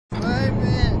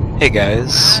Hey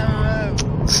guys,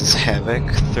 this is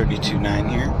Havoc329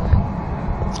 here.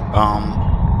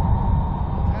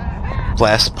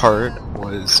 Last part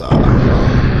was, wow,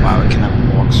 I can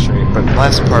never walk straight, but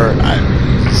last part I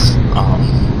was,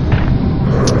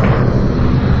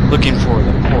 looking for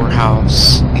the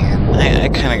poorhouse, and I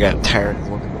kinda got tired of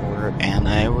looking for it, and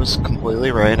I was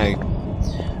completely right. I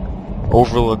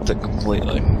overlooked it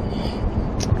completely.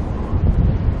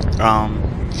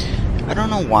 I don't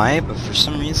know why, but for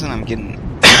some reason I'm getting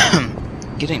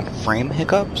getting frame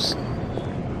hiccups.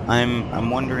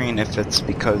 I'm wondering if it's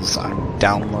because I'm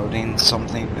downloading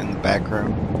something in the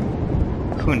background.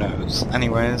 Who knows?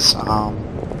 Anyways,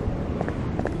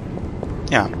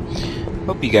 yeah.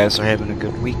 Hope you guys are having a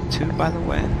good week too, by the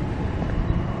way.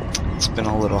 It's been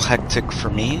a little hectic for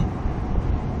me.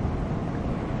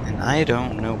 And I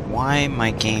don't know why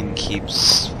my game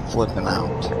keeps flipping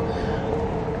out.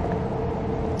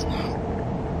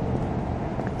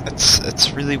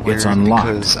 It's really weird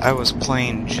because I was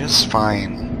playing just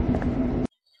fine.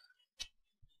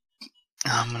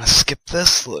 I'm gonna skip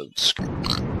this load screen.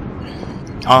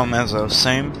 As I was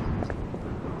saying,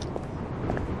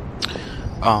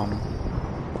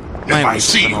 if I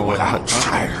see you without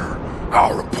fire,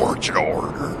 I'll report you to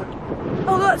order.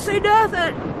 I'll not say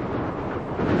nothing.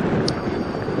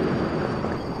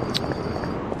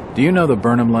 Do you know the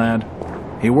Burnham lad?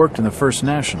 He worked in the First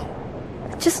National.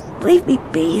 Just leave me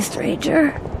be,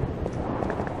 stranger.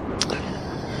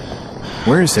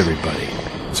 Where is everybody?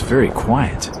 It's very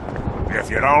quiet.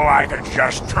 If you don't like it,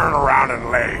 just turn around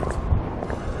and leave.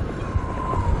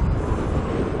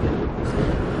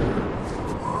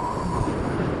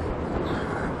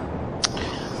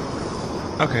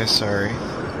 Okay, sorry.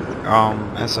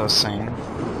 As I was saying,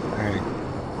 alright,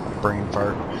 brain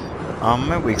fart.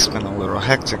 My week's been a little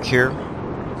hectic here.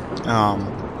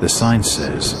 The sign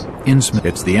says,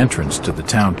 it's the entrance to the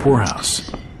town poorhouse.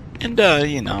 And,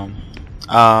 you know,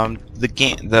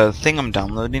 the thing I'm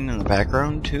downloading in the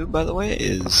background, too, by the way,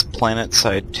 is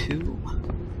PlanetSide 2.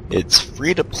 It's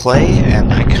free to play,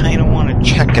 and I kinda wanna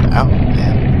check it out,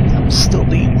 and I'm still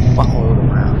being followed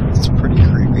around. It's pretty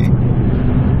creepy.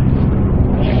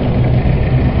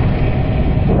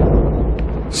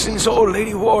 Since old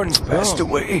Lady Warren's passed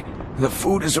away, the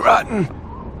food is rotten,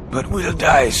 but we'll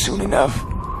die soon enough.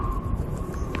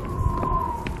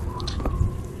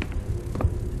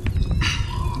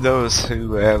 Those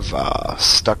who have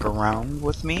stuck around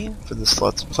with me for this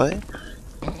Let's Play,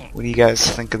 what do you guys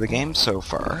think of the game so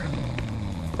far?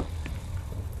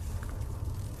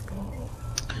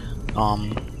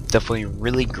 Definitely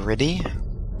really gritty.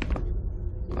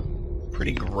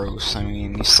 Pretty gross. I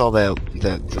mean, you saw that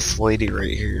this lady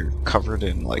right here covered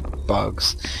in like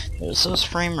bugs. There's those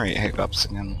frame rate hiccups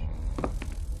again.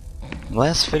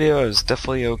 Last video I was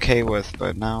definitely okay with,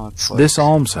 but now it's like... This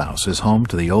almshouse is home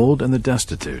to the old and the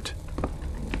destitute.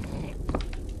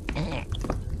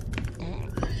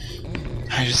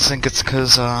 I just think it's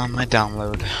because my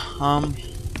download.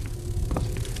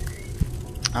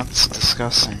 That's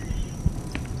disgusting.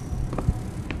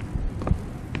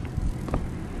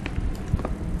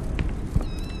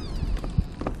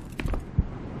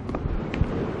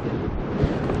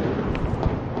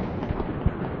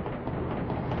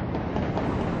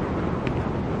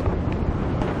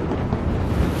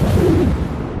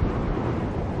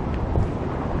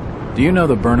 Do you know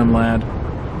the Burnham lad?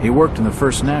 He worked in the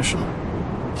First National.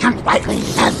 Somebody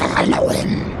says that I know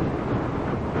him.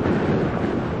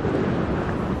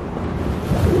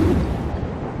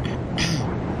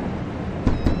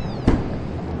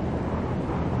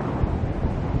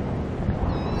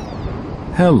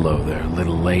 Hello there,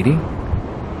 little lady.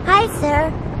 Hi,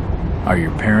 sir. Are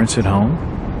your parents at home?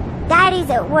 Daddy's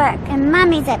at work, and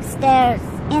Mommy's upstairs,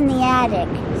 in the attic.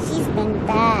 She's been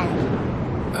bad.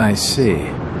 I see.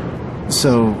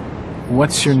 So,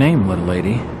 what's your name, little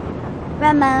lady?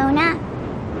 Ramona?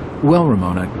 Well,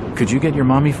 Ramona, could you get your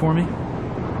mommy for me?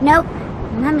 Nope.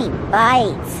 Mommy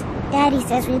bites. Daddy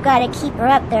says we've got to keep her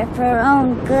up there for her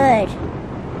own good.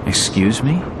 Excuse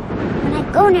me? When I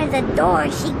go near the door,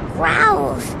 she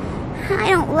growls.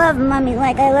 I don't love Mommy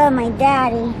like I love my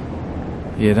daddy.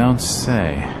 You don't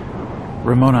say.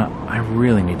 Ramona, I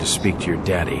really need to speak to your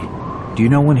daddy. Do you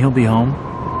know when he'll be home?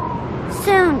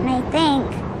 Soon, I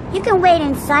think. You can wait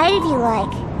inside if you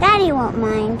like. Daddy won't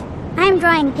mind. I'm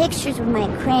drawing pictures with my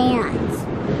crayons.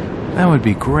 That would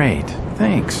be great.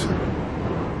 Thanks.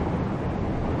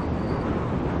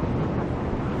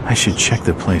 I should check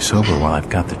the place over while I've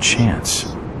got the chance.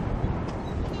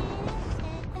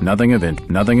 Nothing of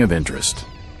interest.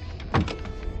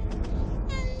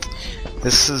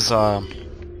 This is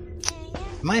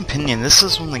In my opinion, this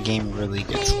is when the game really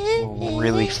gets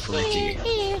really freaky.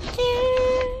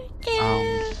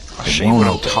 I'll show you what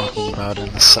I'm talking about in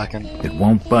a second. It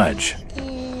won't budge.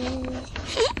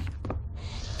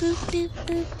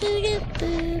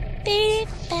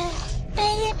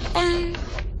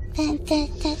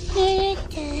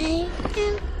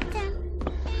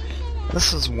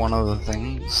 This is one of the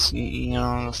things, you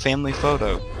know, a family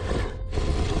photo.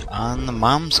 And the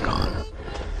mom's gone.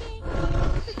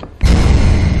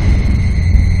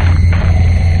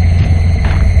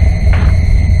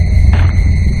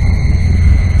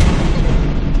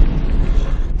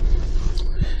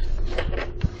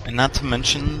 And not to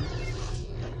mention,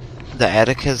 the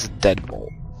attic has a deadbolt.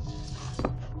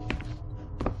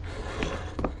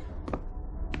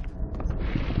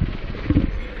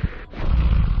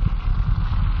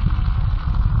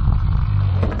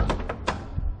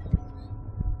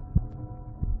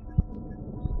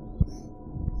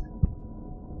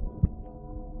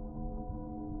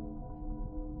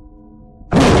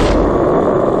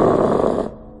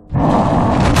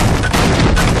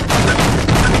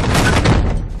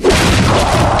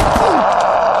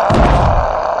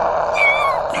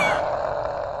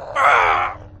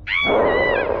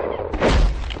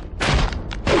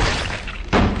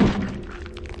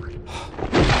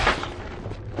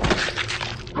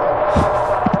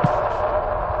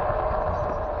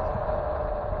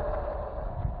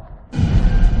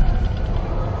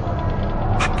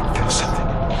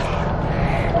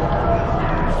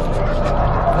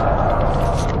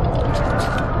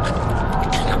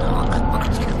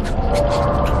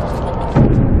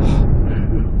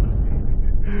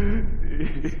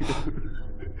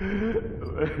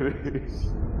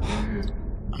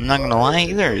 I'm not gonna lie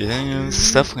either,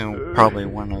 it's definitely probably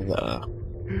one of the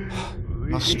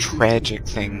most tragic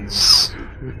things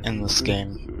in this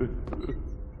game.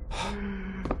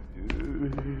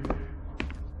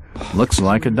 Looks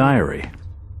like a diary.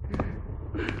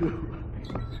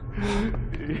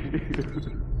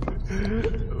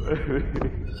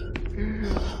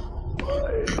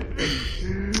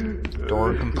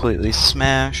 Door completely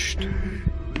smashed.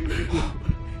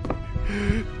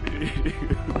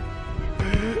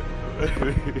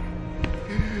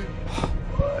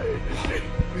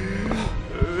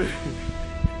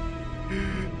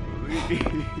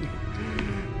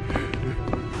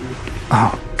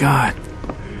 Oh, God.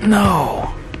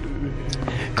 No.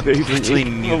 They've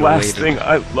taken the last thing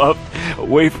I loved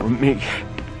away from me.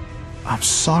 I'm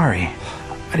sorry.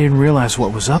 I didn't realize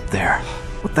what was up there.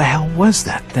 What the hell was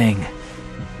that thing?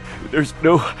 There's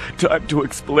no time to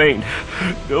explain.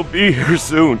 They'll be here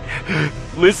soon.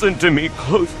 Listen to me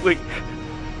closely.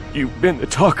 You've been the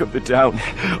talk of the town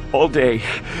all day,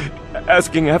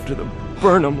 asking after the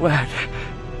Burnham lad.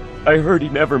 I heard he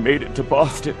never made it to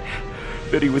Boston,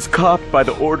 that he was copped by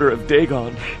the order of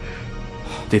Dagon.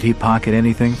 Did he pocket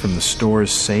anything from the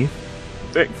store's safe?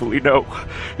 Thankfully, no.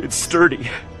 It's sturdy.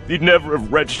 He'd never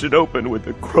have wrenched it open with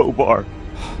a crowbar.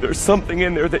 There's something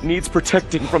in there that needs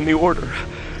protecting from the order.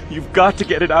 You've got to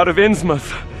get it out of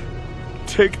Innsmouth.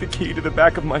 Take the key to the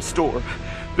back of my store.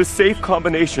 The safe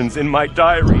combination's in my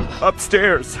diary,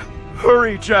 upstairs.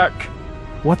 Hurry, Jack!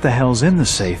 What the hell's in the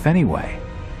safe, anyway?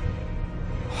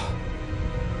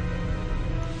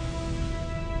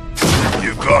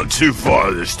 You've gone too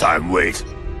far this time, Wait.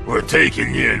 We're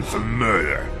taking you in for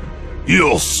murder.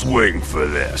 You'll swing for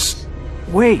this.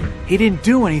 Wait, he didn't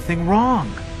do anything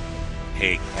wrong.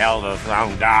 He killed his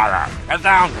own daughter. It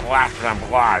sounds less than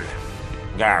blood.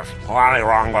 There's plenty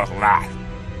wrong with that.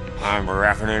 I'm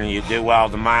reckoning you do well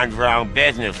to mind your own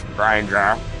business,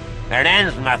 stranger. In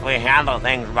Innsmouth, we handle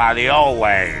things by the old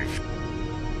ways.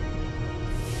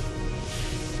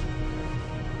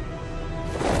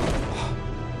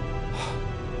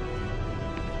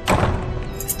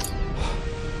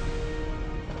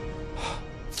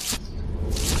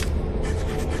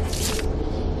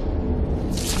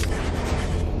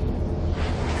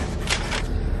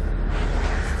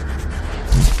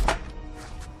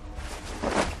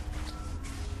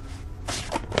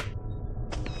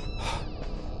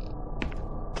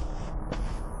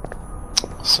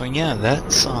 So yeah,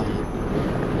 that's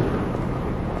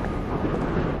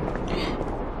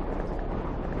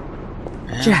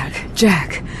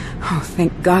Jack. Oh,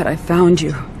 thank God I found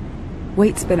you.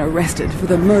 Waite's been arrested for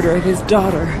the murder of his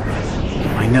daughter.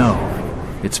 I know.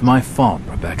 It's my fault,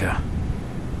 Rebecca.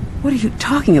 What are you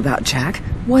talking about, Jack?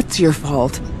 What's your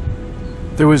fault?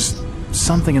 There was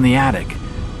something in the attic.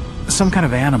 Some kind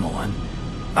of animal, and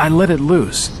I let it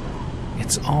loose.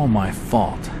 It's all my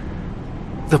fault.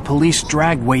 The police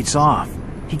dragged Waits off.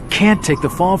 He can't take the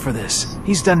fall for this.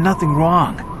 He's done nothing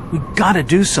wrong. We gotta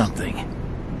do something.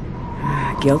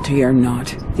 Guilty or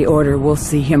not, the Order will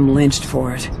see him lynched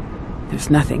for it. There's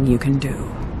nothing you can do.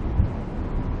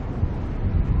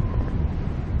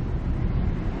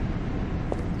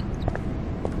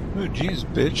 Oh jeez,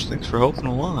 bitch, thanks for helping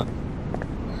a lot.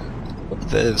 Look at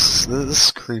this. This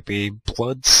is creepy.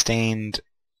 Blood-stained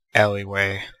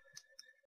alleyway.